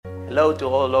Hello to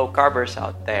all low carbers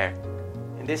out there.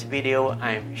 In this video,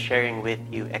 I'm sharing with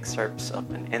you excerpts of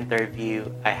an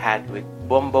interview I had with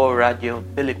Bombo Radyo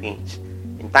Philippines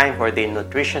in time for the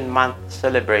Nutrition Month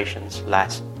celebrations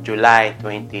last July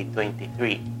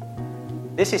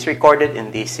 2023. This is recorded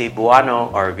in the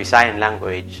CEBUANO or VISAYAN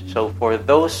language, so for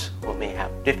those who may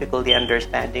have difficulty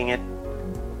understanding it,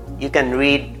 you can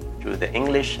read through the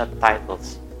English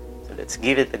subtitles. So let's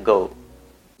give it a go.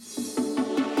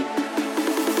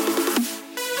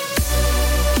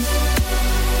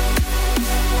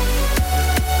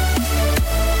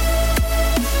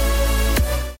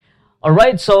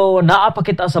 Alright, so naa pa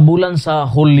kita sa bulan sa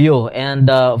Hulyo and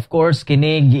of course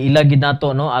kini giilagid nato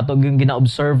no atong yung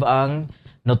gina-observe ang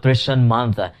Nutrition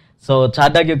Month. So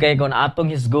tsada gyud kay kun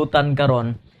atong hisgutan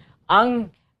karon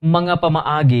ang mga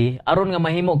pamaagi aron nga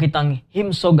mahimo kitang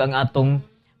himsog ang atong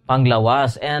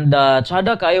panglawas. And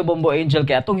tsada kayo Bombo Angel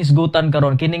kay atong hisgutan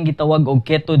karon kining gitawag og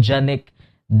ketogenic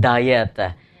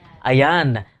diet.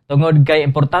 Ayan, tungod kay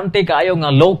importante kaayo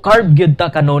nga low carb gyud ta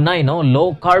kanunay no,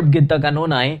 low carb gyud ta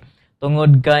kanunay.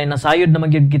 Tungod kay nasayod naman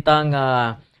gyud kitang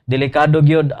delikado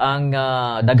gyud ang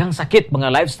daghang sakit, mga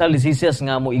lifestyle diseases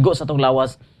nga moigo sa atong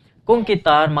lawas kung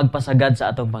kita magpasagad sa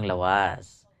atong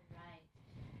panglawas.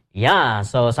 Yeah,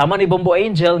 so sama ni Bombo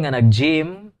Angel nga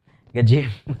nag-gym,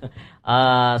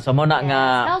 so mo na nga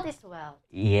health is wealth.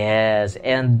 Yes,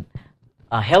 and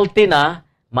healthy na,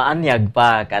 maanyag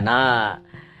pa kana.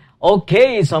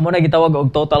 Okay, so mo na gitawag og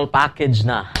total package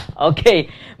na. Okay,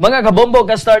 mga kabombo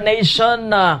ka Star Nation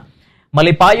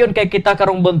malipayon kay kita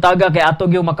karong buntaga kay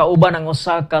atog yung makauban ang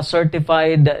usa ka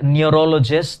certified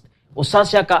neurologist, usa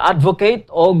siya ka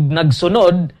advocate og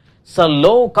nagsunod sa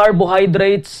low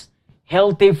carbohydrates,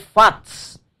 healthy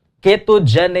fats,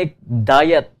 ketogenic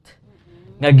diet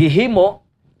nga gihimo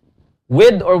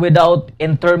with or without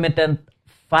intermittent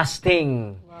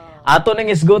fasting. Ato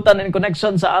ning isgutan in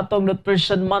connection sa atong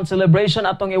Nutrition Month celebration,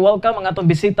 atong i-welcome ang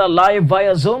atong bisita live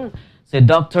via Zoom si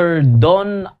Dr.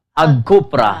 Don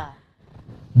Agcupra.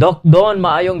 Doc Don,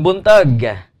 maayong buntag.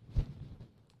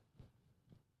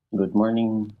 Good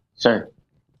morning, sir.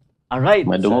 Alright.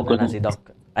 Madungog ko na si Doc.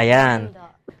 Ayan.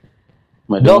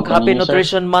 Madungog Doc, happy kanino,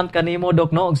 Nutrition Month kanimo,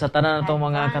 Doc, no? Og sa tanan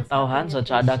natong mga katawhan. So,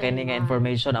 tsada kay ni nga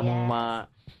information among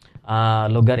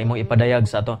lugar imong ipadayag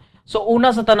sa ato. So,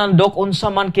 una sa tanan, Doc, unsa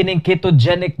man kining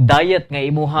ketogenic diet nga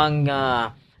imuhang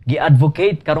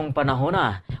gi-advocate karong panahon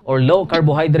or low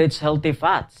carbohydrates, healthy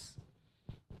fats?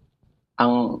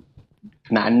 Ang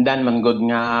naandan man gud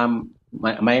nga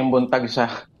mayong buntag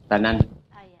sa tanan.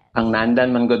 Ang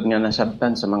naandan man gud nga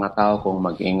nasabtan sa mga tao kung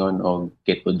mag-ingon og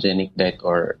ketogenic diet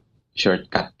or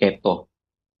shortcut keto.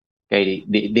 Kay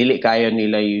dili kayo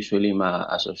nila usually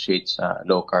ma-associate sa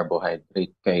low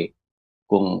carbohydrate kay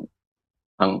kung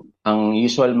ang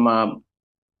usual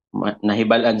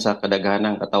nahibalan sa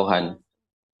kadaghanang katawhan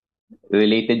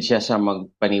related siya sa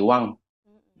magpaniwang,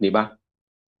 di ba?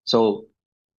 So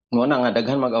muna nga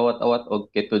daghan mag-awat-awat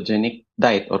og ketogenic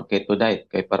diet or keto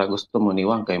diet kay para gusto mo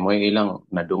niwang kay mo ilang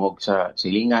nadungog sa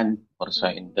silingan or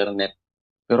sa internet.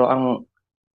 Pero ang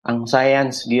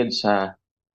science gyud sa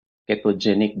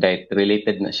ketogenic diet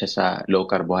related na siya sa low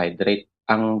carbohydrate.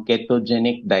 Ang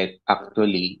ketogenic diet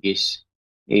actually is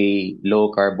a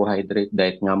low carbohydrate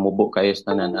diet nga mubo kayo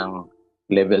sa tanan ang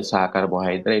level sa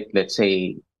carbohydrate. Let's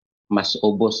say mas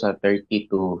ubos sa 30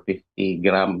 to 50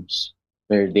 grams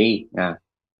per day nga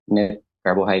net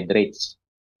carbohydrates.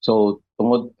 So,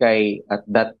 tungod kay at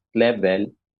that level,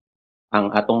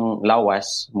 ang atong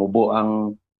lawas, mubo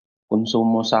ang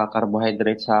konsumo sa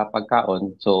carbohydrates sa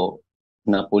pagkaon. So,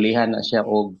 napulihan na siya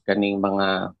og kaning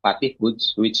mga fatty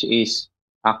foods which is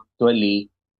actually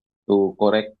to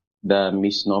correct the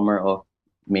misnomer of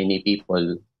many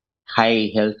people,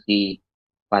 high healthy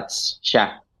fats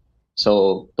siya.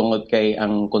 So, tungod kay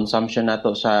ang consumption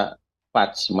nato sa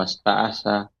fats mas taas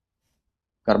sa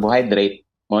carbohydrate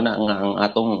mo na nga ang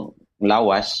atong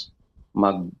lawas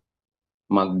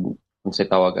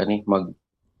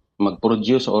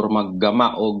mag-produce or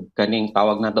maggama og kaning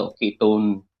tawag nato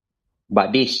ketone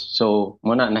bodies. So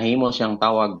mo na nahimo siyang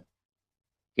tawag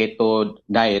keto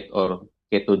diet or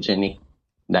ketogenic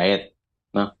diet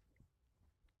na.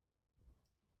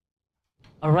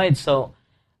 Alright, so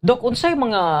Doc, unsay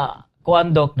mga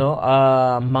kuan Doc no,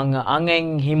 mga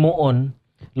angeng himuon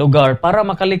lugar para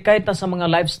makalikay ta sa mga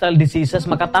lifestyle diseases,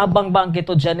 makatabang ba ang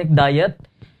ketogenic diet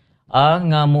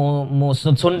nga mo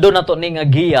sundo na to ni nga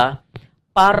giya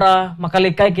para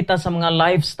makalikay kita sa mga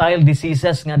lifestyle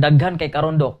diseases nga daghan kay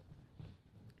karon Doc?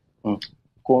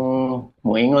 Kung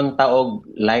moingon ta og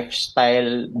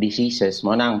lifestyle diseases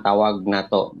mo na ang tawag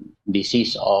nato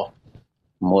disease of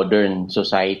modern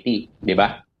society, di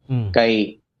ba?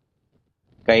 Kay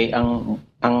Kay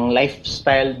ang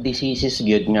lifestyle diseases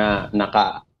gyud nga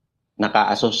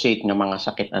naka-associate nga mga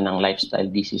sakit anang lifestyle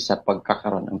disease sa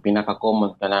pagkakaroon. Ang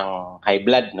pinaka-common kanang high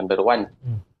blood, number 1.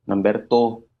 Number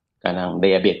 2, kanang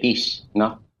diabetes,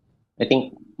 no? I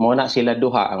think muna sila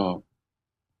duha ang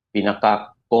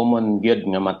pinaka-common gyud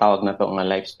nga matawag na to nga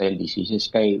lifestyle diseases.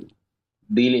 Kay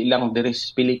dili lang diri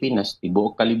sa Pilipinas,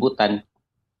 tibuok kalibutan,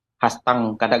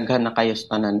 hastang kadaghan na kayo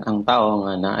tanan ang tao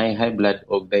nga naay high blood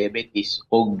o diabetes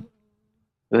o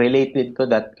related to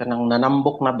that kanang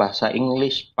nanambok na ba sa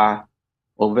English pa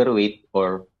overweight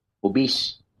or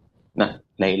obese. Na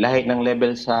lahi-lahi ng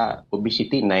level sa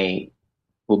obesity na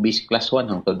obese class 1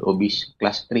 hangtod obese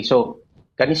class 3. So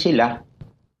kani sila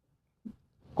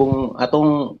kung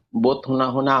atong buot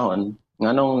hunahunahon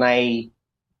nganong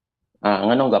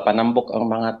nganong gapanambok ang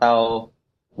mga tao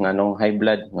nganong high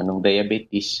blood nganong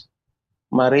diabetes,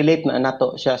 ma-relate na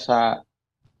nato siya sa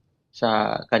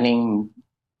kaning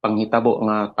panghitabo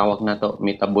nga tawag nato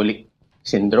metabolic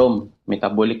syndrome.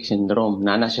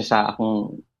 Nana siya sa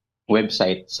akong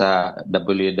website sa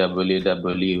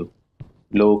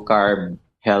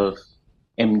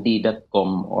www.lowcarbhealthmd.com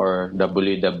or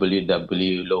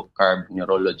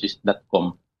www.lowcarbneurologist.com.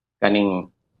 Kaning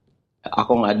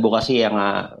akong advocacy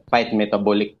nga fight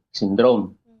metabolic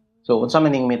syndrome. So unsa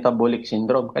man ning metabolic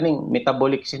syndrome? Kaning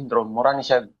metabolic syndrome mura ni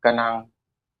siya kanang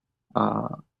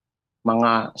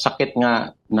mga sakit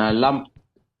nga na lump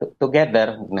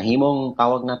together nahimong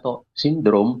tawag nato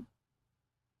syndrome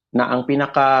na ang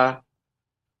pinaka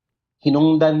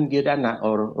hinungdan gyud ana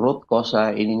or root cause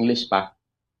in English pa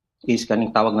is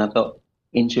kaning tawag nato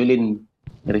insulin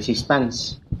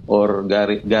resistance or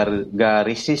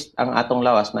ga-resist ang atong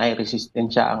lawas na ay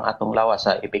resistensya ang atong lawas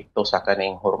sa epekto sa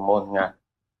kaning hormone nga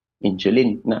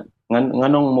insulin. Na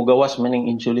nganong mugawas man ning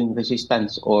insulin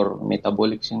resistance or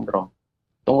metabolic syndrome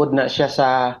tungod na siya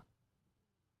sa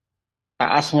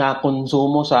taas nga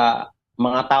konsumo sa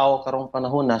mga tao karong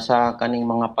panahon na sa kaning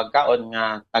mga pagkaon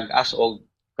nga tag-as og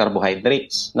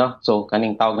carbohydrates, no? So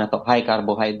kaning tawag nato high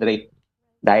carbohydrate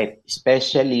diet,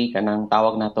 especially kanang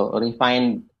tawag nato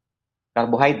refined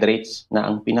carbohydrates na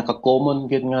ang pinaka-common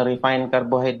gyud nga refined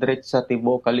carbohydrates sa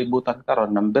tibuok kalibutan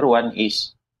karon. Number 1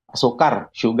 is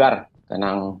asukar, sugar,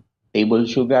 kanang table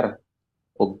sugar.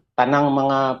 Ug tanang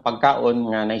mga pagkaon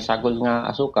nga naisagol nga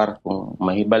asukar kung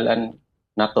mahibalan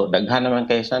nato daghan naman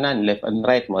kay sanan left and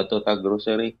right mo to tag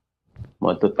grocery,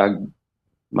 mo to tag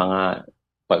mga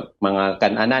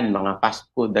kananan, mga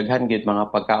fast food, daghan gyud mga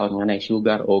pagkaon nga nay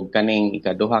sugar o kaning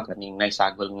ikaduha kaning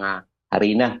naisagol nga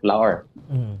harina, flour.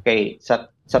 Kay sa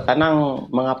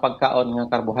tanang mga pagkaon nga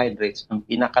carbohydrates, ang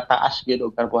pinakataas gyud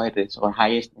og carbohydrates or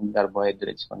highest in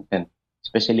carbohydrates content,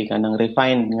 especially kanang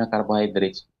refined nga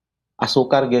carbohydrates,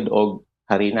 asukar gyud og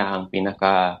harina ang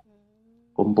pinaka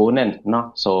component,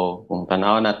 no? So kung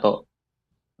tanaw nato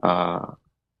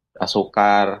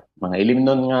asukar, mga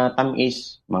ilimnon nga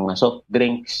tamis, mga soft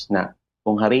drinks na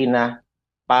kung harina,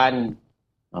 pan,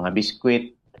 mga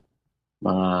biskwit,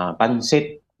 mga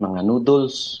pansit, mga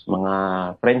noodles, mga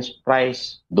french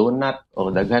fries, donut,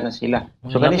 o daghan na sila.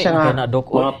 So kani siya nga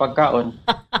mga pagkaon.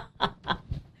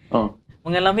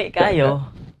 Mga lami kayo.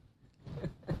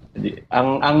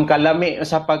 ang kalami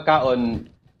sa pagkaon,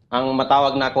 ang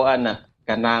matawag na ko ana,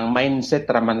 kanang mindset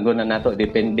raman guna nato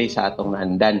depende sa atong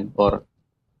naandan or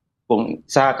kung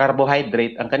sa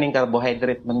carbohydrate, ang kaning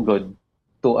carbohydrate man good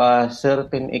to a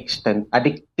certain extent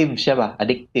addictive siya ba?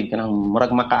 Addictive kanang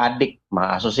murag maka-addict,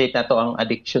 ma-associate nato ang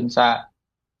addiction sa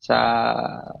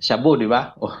shabu, di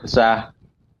ba? O sa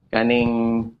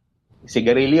kaning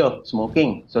sigarilyo,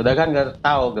 smoking. So daghan nga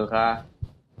tao ka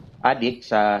addict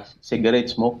sa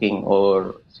cigarette smoking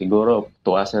or siguro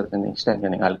to a certain extent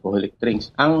kaning alcoholic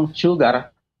drinks. Ang sugar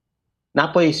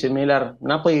napoy similar,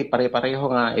 napoy pare-pareho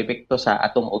nga epekto sa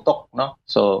atong utok, no?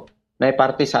 So nay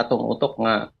parte sa atong utok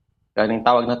nga kaning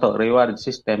tawag na to reward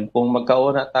system. Kung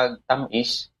magkauna tag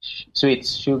tamis,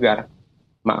 sweets, sugar,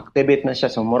 ma-activate na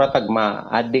siya, so mura tag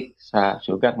ma-addict sa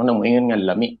sugar, mo ingon nga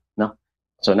lami, no?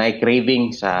 So nay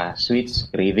craving sa sweets,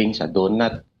 craving sa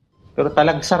donut, pero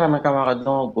talagsa ra man ka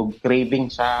makadungog og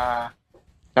craving sa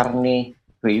karne,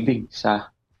 craving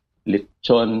sa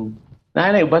lechon.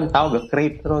 Na ibang tao ga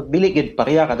crave, pero dili gid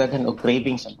pareha kadaghan og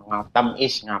craving sa mga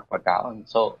tamis nga pagkaon.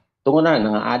 So tungod na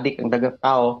nga addict ang daghang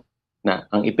tao na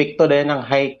ang epekto din ng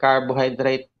high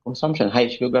carbohydrate consumption,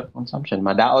 high sugar consumption,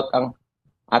 madaot ang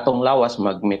atong lawas,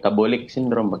 mag-metabolic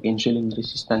syndrome, mag-insulin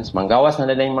resistance, manggawas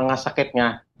na nila yung mga sakit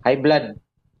nga high blood,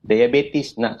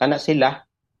 diabetes, na kana sila,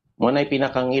 muna ay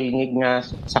pinakangilngig nga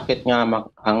sakit nga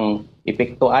ang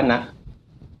epekto ana,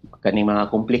 kaning mga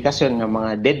komplikasyon nga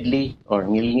mga deadly or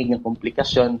ngilngig nga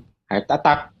komplikasyon, heart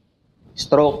attack,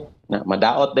 stroke, na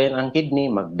madaot din ang kidney,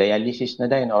 mag-dialysis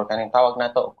na din or kaning tawag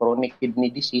nato chronic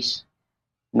kidney disease,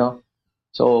 no?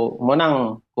 So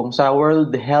munang kung sa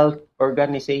World Health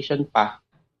Organization pa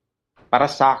para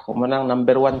sa munang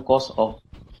number 1 cause of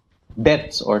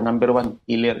deaths or number 1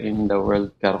 killer in the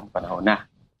world karong panahon na.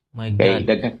 My Kay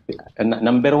God.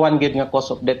 number 1 gid nga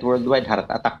cause of death worldwide heart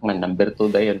attack man, number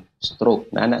 2 dayon stroke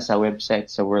na sa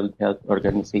website sa World Health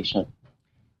Organization.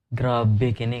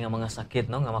 Grabe kini nga mga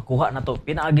sakit, no, nga makuha na to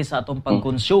pinaagi sa atong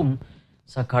pag-consume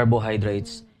sa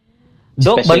carbohydrates.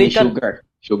 Dok, Especially balikan sugar.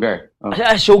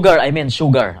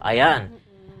 sugar. Ayan.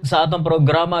 Sa atong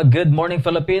programa Good Morning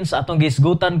Philippines, atong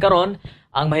gisgutan karon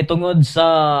ang mahitungod sa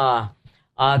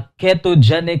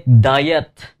ketogenic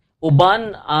diet.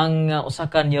 Uban ang usa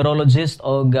ka neurologist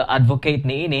o advocate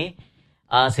niini,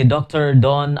 si Dr.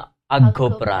 Don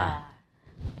Agcopra.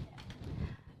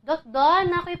 Dok Don,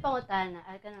 ako'y pangutana.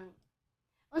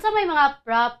 Unsa may mga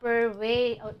proper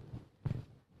way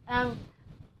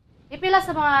ipila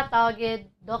sa mga tao gid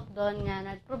Dok Don nga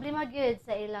nagproblema gid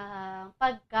sa ilang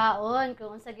pagkaon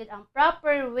kung unsa gid ang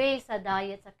proper way sa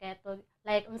diet sa keto,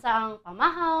 like unsa ang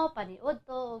pamahaw,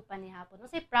 paniudto ug panihapon.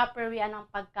 Unsay proper way anang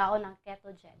pagkaon ng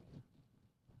ketogenic?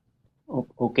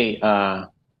 Okay,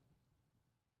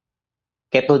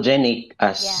 ketogenic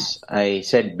as Yes. I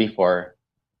said before,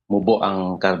 mubo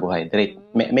ang carbohydrate.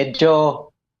 Medyo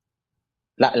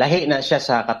lahi na siya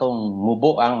sa katong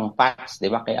mubo ang fats, di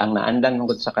ba? Kaya ang naandan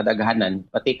mong sa kadaghanan,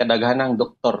 pati kadaghanang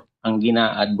doktor ang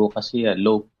gina-advocacy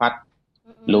low fat,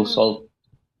 low salt,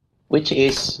 which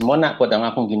is muna po ang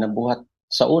akong ginabuhat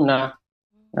sa una,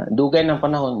 dugay ng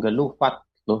panahon ga low fat,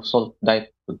 low salt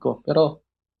diet food ko. Pero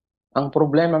ang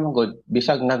problema mo gud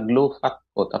bisag nag low fat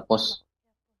ko tapos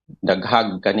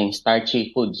daghag kaning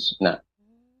starchy foods na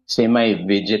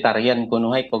semi-vegetarian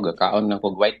kunuhay ko gakaon ng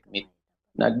kog white meat.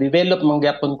 Nag-develop man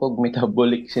gyapon kog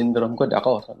metabolic syndrome ko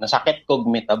ako. So, nasakit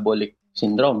kog metabolic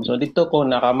syndrome. So dito ko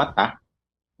nakamata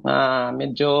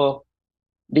medyo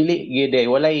dili gid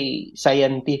walay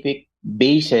scientific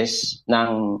basis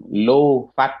ng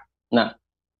low fat na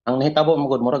ang nahitabo mo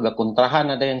gud murag kontrahan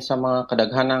na dayon sa mga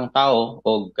kadaghanang tao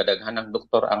o kadaghanang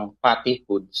doktor ang fatty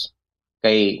foods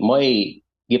kay moy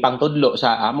gipangtudlo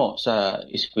sa amo sa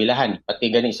eskwelahan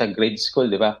pati gani sa grade school,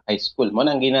 di ba, high school mo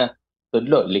nang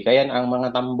ginatudlo likayan ang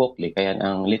mga tambok, likayan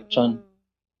ang lechon,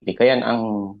 likayan ang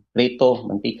prito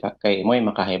mantika kay moy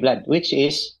maka high blood, which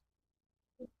is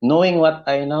knowing what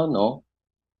I now know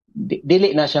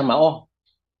dili na siya mao.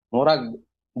 Murag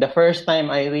the first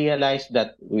time I realized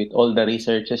that with all the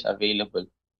researches available,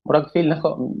 murag feel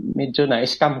nako medyo na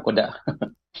scam ko da.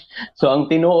 So ang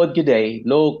tinuod gyud ay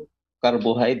low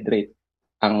carbohydrate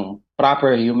ang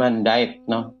proper human diet,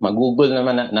 no? Mag-google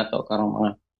naman nato karong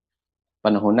mga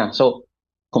panahon na. So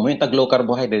kung yung tag low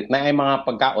carbohydrate na ay mga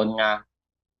pagkaon nga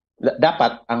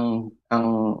dapat ang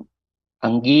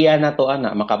giya nato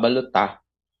ana makabalot ta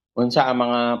unsa ang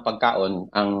mga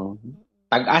pagkaon ang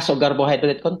tag-as og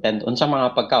carbohydrate content, unsa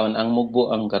mga pagkaon ang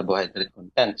mubo ang carbohydrate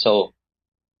content. So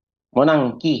mo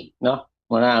nang key, no?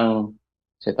 Mo nang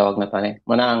sa tawag na tanay,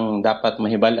 mo nang dapat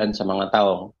mahibal-an sa mga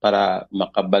tao para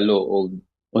makabalo og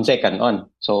unsay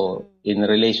kanon. So in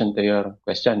relation to your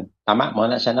question, tama mo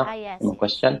na siya, no? Yes. Yung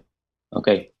question.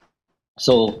 Okay.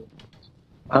 So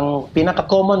ang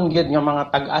pinaka-common gyud nga mga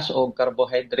tag-as og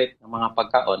carbohydrate nga mga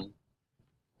pagkaon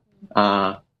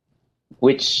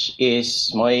which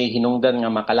is mo'y hinungdan nga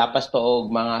makalapas to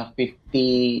og mga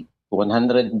 50 to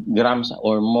 100 grams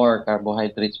or more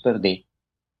carbohydrates per day.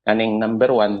 Kaning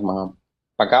number 1 mga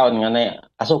pagkaon nga na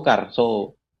asukar.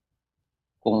 So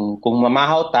kung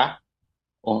mamahaw ta,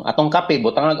 kung atong kape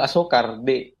butang ang asukar,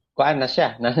 di kuan na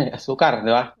siya na asukar,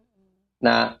 di ba?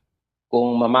 Na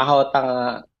kung mamahaw ta nga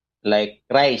like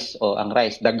rice o ang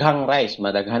rice, daghang rice,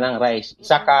 madaghanang rice,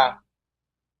 isa ka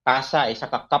tasa, isa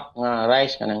ka cup nga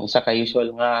rice kanang isa ka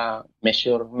usual nga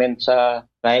measurement sa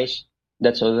rice,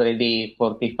 that's already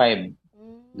 45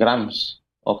 grams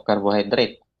of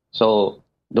carbohydrate. So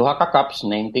duha ka cups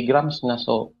 90 grams na.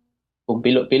 So kung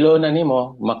pilo-pilo na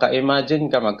nimo, maka-imagine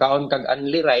ka magkaon kag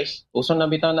only rice, uso na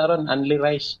bitaw na ron only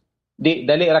rice. Di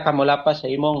dali ra ka molapas sa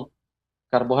imong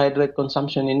carbohydrate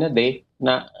consumption in a day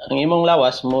na ang imong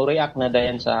lawas mo react na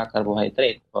dayan sa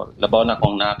carbohydrate or labaw na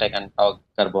kung nakay kan tawag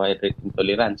carbohydrate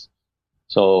intolerance.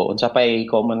 So unsa pay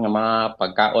common nga mga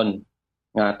pagkaon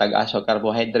nga tag-aso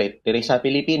carbohydrate diri sa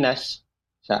Pilipinas,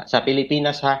 sa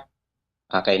Pilipinas ha,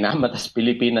 kay namatas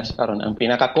Pilipinas karon ang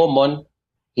pinaka-common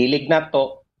hilig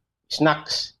nato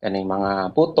snacks kaning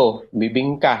mga puto,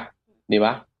 bibingka, di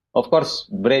ba? Of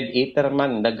course, bread eater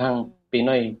man daghang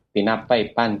Pinoy,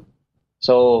 pinapay, pan.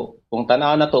 So, kung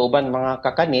tanaw na to uban mga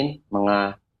kakanin,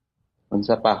 mga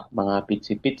unsa pa, mga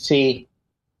pitsi-pitsi,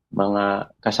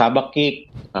 mga kasabak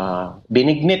cake,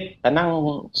 binignit,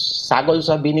 tanang sagol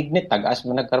sa binignit, tagas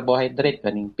man nag-carbohydrate,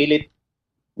 kaning pilit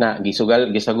na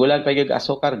gisagulan pa yung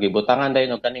asukar, gibutangan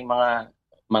dahil og kaning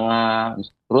mga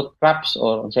root crops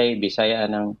or say Bisaya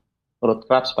ng root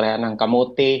crops, pareha ng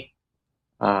kamote,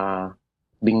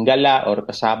 bingala or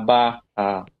kasaba,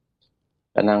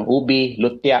 kanang ubi,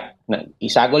 lutya, na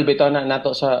isagol bitaw na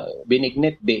nato sa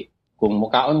binignit di. Kung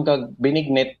mukaon kag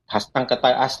binignit, hastang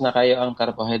kataas na kayo ang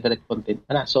carbohydrate content.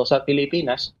 So sa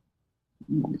Pilipinas,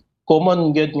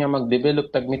 common gyud nga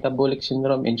mag-develop tag metabolic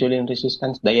syndrome, insulin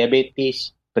resistance,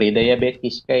 diabetes,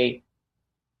 pre-diabetes kay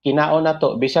kinaon na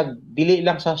to bisag dili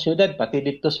lang sa syudad pati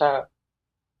dito sa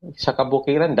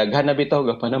kabukiran daghan na bitaw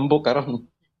ga panambo karon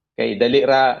kay dali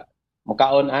ra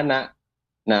mukaon ana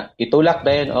na itulak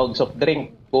dayon og soft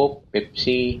drink, Coke,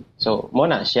 Pepsi. So mo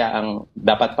na siya ang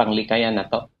dapat panglikayan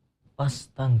nato.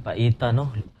 Pastang paita, no?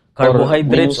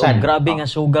 Carbohydrates o grabe nga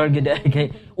sugar gid ay kay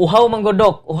uhaw man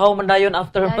godok, uhaw man dayon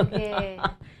after.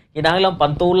 Kinahanglan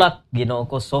pantulak, Ginoo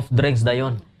ko soft drinks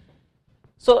dayon.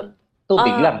 So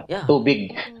tubig lang,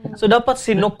 tubig. So dapat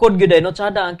sinukod gyud ay no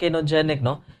tsada ang ketogenic,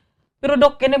 no? Pero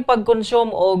dok kining pag-consume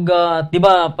og di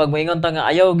ba pag moingon ta nga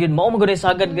ayaw gyud mao man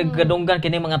sagad gadunggan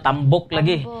kining mga tambok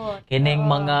lagi. Kining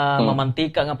mga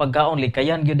mamantika nga pagkaon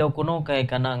likayan gyud daw kuno kay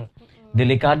kanang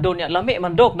delikado niya. Lami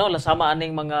man dok, no? Lasama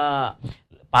aning mga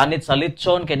panit sa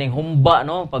lechon, kining humba,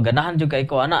 no? Pagganahan jud kay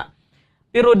ko ana.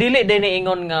 Pero dili din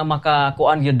ingon nga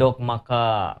makakuan gyud dok,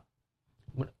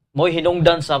 mo'y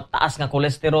hinungdan sa taas nga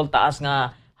cholesterol, taas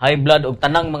nga high blood ug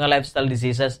tanang mga lifestyle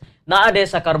diseases. Naa de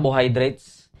sa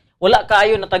carbohydrates. Wala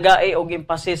kaayo natagae og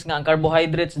emphasis nga ang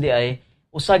carbohydrates di ay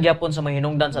usa gyapon sa mga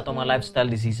hinungdan sa atong mga lifestyle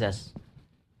diseases.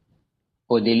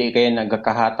 O dili kayo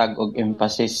nagkakahatag og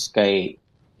emphasis kay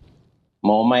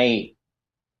mo may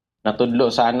natudlo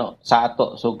sa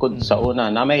ato sugod sa una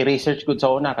na may research gud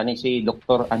sa una kani si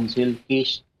Dr. Ansel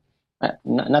Kish,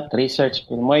 not research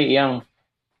mo iyang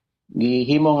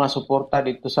gihimo nga suporta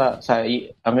dito sa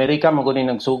Amerika maguni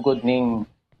nagsugod ning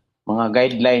mga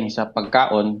guidelines sa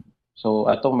pagkaon. So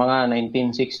atong mga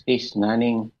 1960s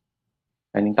naning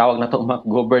tawag na to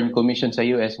govern commission sa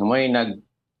US nga mo'y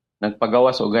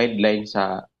nagpagawas og guidelines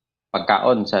sa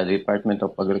pagkaon sa Department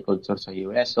of Agriculture sa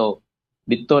US. So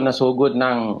dito nasugod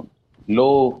ng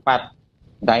low fat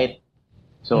diet.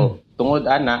 So tungod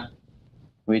ana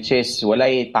which is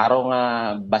walay tarong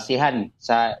basihan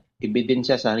sa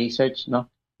ebidensya sa research, no?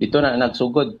 Dito na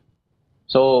nagsugod.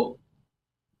 So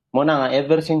muna nga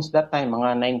ever since that time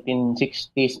mga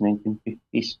 1960s,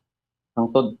 1950s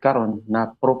hangtod karon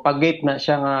na propagate na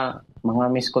siya nga mga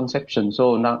misconception.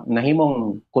 So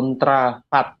nahimong kontra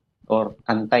fat or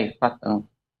anti fat ang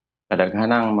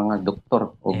kadaghanang mga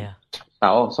doktor o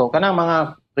tao. So kanang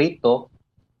mga prito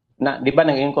na di ba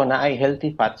nangin ko na ay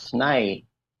healthy fats na ay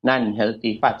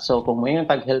non-healthy fats. So kung may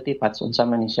tag healthy fats unsa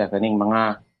man ni siya kaning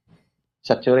mga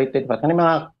saturated fat kaning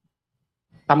mga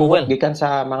tambok gikan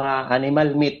sa mga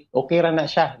animal meat okay ra na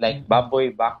siya like baboy,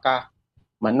 baka,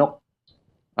 manok,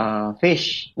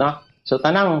 fish, no? So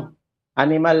tanang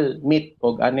animal meat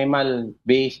o animal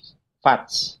based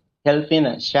fats healthy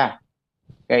na siya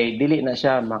kay dili na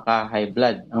siya maka-high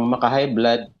blood. Ang maka-high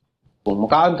blood kung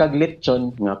mukaon kag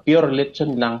lechon, nga pure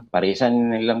lechon lang,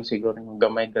 parisan nilang siguro ng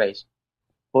gamay rice.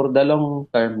 For the long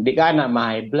term, di ka na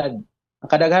ma-high blood. Ang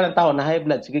kadaghanan tao na high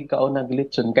blood, sige kaon nag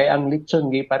lechon. Kaya ang lechon,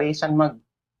 parisan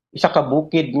isa ka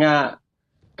bukid nga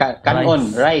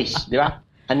kanon, rice, di ba?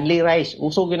 Only rice.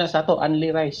 Usog na sa to,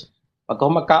 only rice. Pag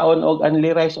magkaon og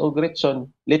only rice o lechon,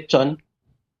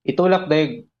 itulak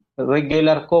dahil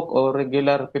regular Coke o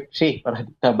regular Pepsi para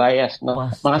di ta bias, no?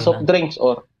 Mga soft drinks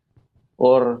or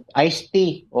iced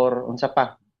tea or unsa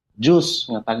pa juice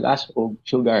nga tag-as og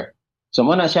sugar. So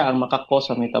mo na siya ang makakos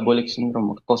sa metabolic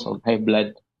syndrome, makakos og high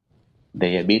blood,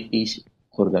 diabetes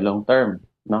for the long term,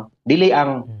 no? Dili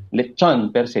ang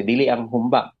lechon per se, dili ang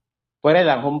humba. Pwede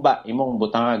lang humba imong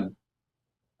butangag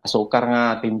asukar nga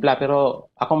timpla, pero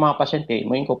ako mga pasyente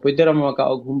moing ko pwede ra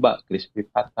magkaog humba, crispy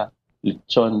pata,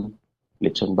 lechon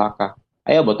baka.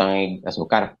 Ayaw butangag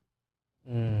asukar.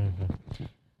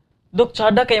 Dok,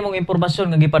 tsada kay mong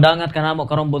impormasyon nga gipadangat kanamo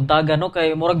karong buntaga, no?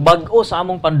 Kay murag bag-o sa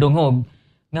among pandungog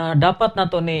nga dapat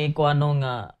nato ni kuano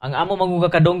nga ang amo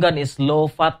manguga kadunggan is low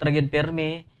fat ra gid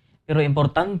permi, pero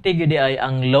importante gid ay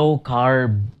ang low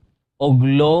carb og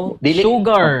low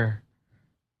sugar.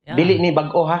 Dili ni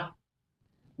bag-o ha.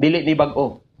 Dili ni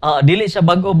bag-o. Dili siya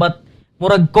bag-o but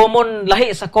murag common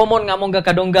lahi sa common nga among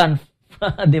kadunggan.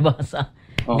 Di ba sa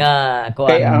nga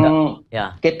kay ang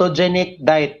ketogenic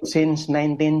diet since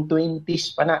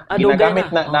 1920s pa na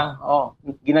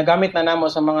ginagamit na namo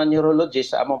sa mga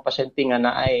neurologists sa among pasyente nga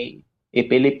naay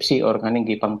epilepsy or kaning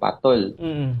gipang patol.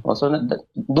 O, so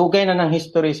dugay na ng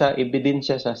history sa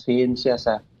ebidensya sa siyensya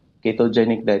sa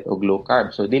ketogenic diet o low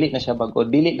carb. So dili na siya bago,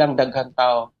 dili lang daghang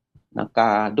tao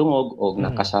nakadungog o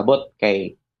nakasabot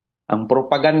kay ang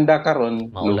propaganda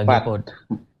karon lupat.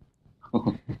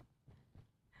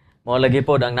 Mao lagi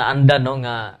pod ang naandan no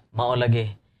nga mao lagi.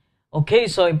 Okay,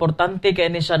 so importante kay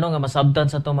ni siya no nga masabtan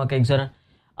sa to mga kaigsunan.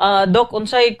 Doc,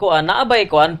 unsay kuan naabay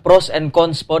kuan pros and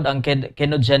cons pod ang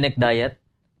ketogenic diet?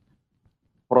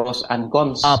 Pros and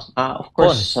cons. Of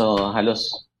course, so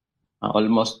halos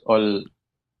almost all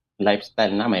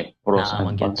lifestyle na may pros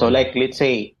and cons. So like let's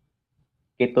say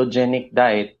ketogenic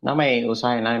diet na may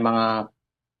usahay na mga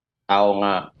tao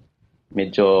nga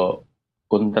medyo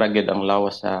kontra gid ang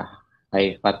lawas sa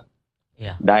high fat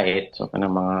diet. So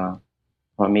kanang mga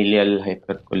familial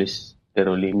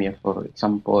hypercholesterolemia for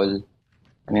example,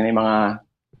 kanina yung mga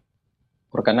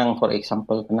for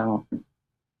example kanang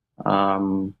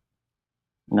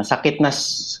nasakit na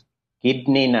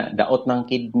kidney na daot ng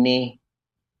kidney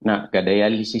na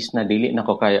dialysis na dili na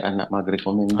ko kaya anak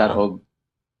magrekomendar og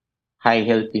high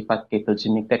healthy fat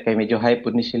ketogenic diet kay medyo high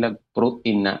pud ni sila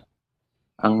protein na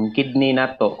ang kidney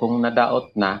nato kung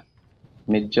nadaot na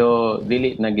medyo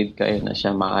dili na gid kay na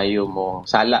siya maayo mo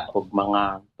sala og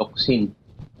mga toxin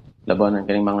labaw ng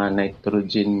kaning mga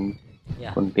nitrogen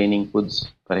containing foods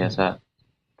pareha sa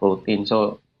protein.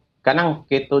 So kanang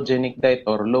ketogenic diet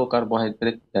or low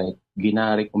carbohydrate diet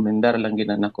gina-rekomendar lang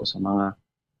ginanako sa mga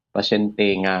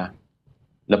pasyente nga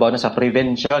labaw na sa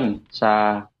prevention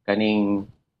sa kaning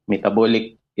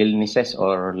metabolic illnesses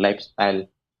or lifestyle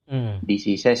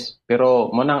diseases.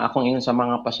 Pero mo nang akong ingon sa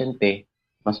mga pasyente,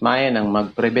 mas maayo nang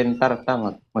magprebentar ta,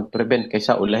 magprevent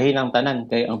kaysa ulahi ng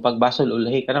tanan. Kay ang pagbasol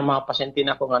ulahi kanang mga pasyente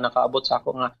nako nga nakaabot sa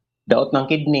ako nga daot ng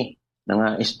kidney,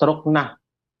 nga stroke na.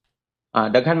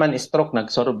 Daghan man stroke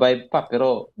nag-survive pa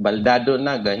pero baldado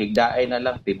na gahigdaay na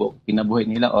lang tibok kinabuhi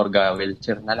nila or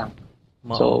ga-wheelchair na lang.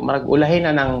 So mag-ulahi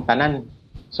na ng tanan.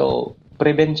 So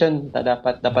prevention ta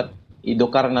dapat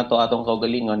edukar na to atong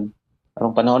kaugalingon.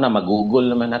 Karong panahon na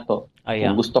mag-Google naman na to.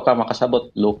 Kung gusto ka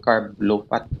makasabot low carb, low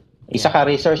fat. Isa ka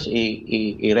research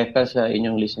i-refer sa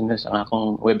inyong listeners ang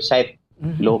akong website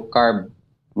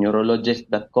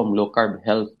lowcarbneurologist.com,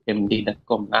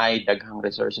 lowcarbhealthmd.com. Ay daghang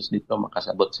resources dito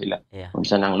makasabot sila kung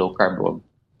saan ang low carb o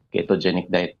ketogenic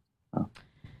diet.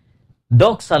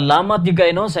 Doc, salamat yung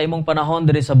kayo sa imong panahon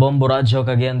diri sa Bombo Radyo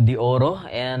kagyan di Oro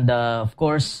and of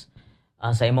course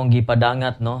sa imong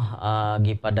gipadangat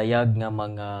gipadayag nga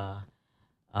mga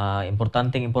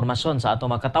importanteng impormasyon sa ato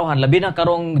mga katawhan labi na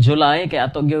karong July kay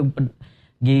ato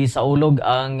gisaulog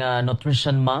ang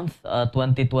Nutrition Month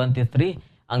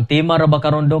 2023. Ang tema ra ba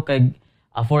karon do kay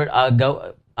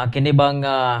kini bang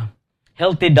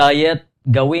healthy diet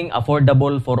gawing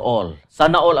affordable for all.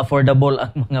 Sana all affordable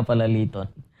ang mga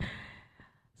palaliton.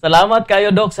 Salamat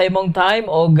kayo Doc sa imong time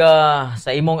og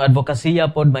sa imong advokasya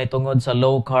pod may tungod sa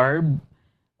low carb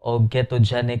o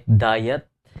ketogenic diet.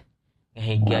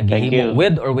 Thank you.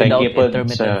 With or without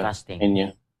intermittent fasting.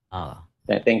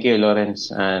 Thank you,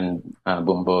 Lawrence and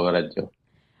Bombo Radio.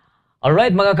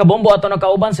 Alright, mga kabombo, ato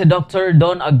nakauban si Dr.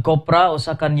 Don Agcopra,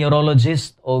 usa ka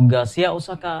neurologist o siya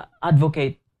usa ka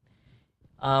advocate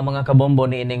mga kabombo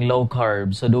ni ining low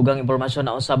carb. So dugang impormasyon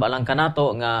na usab alang kanato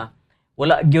nga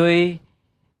wala gyoy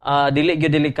dili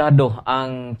gyud delikado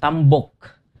ang tambok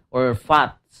or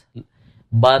fats.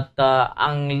 But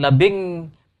ang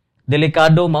labing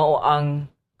delikado mao ang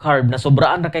carb.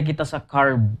 Nasobraan na kay kita sa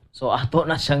carb. So ato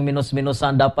na siyang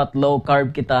minus-minusan. Dapat low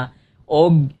carb kita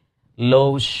og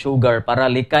low sugar para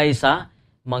likay sa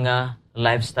mga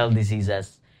lifestyle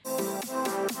diseases.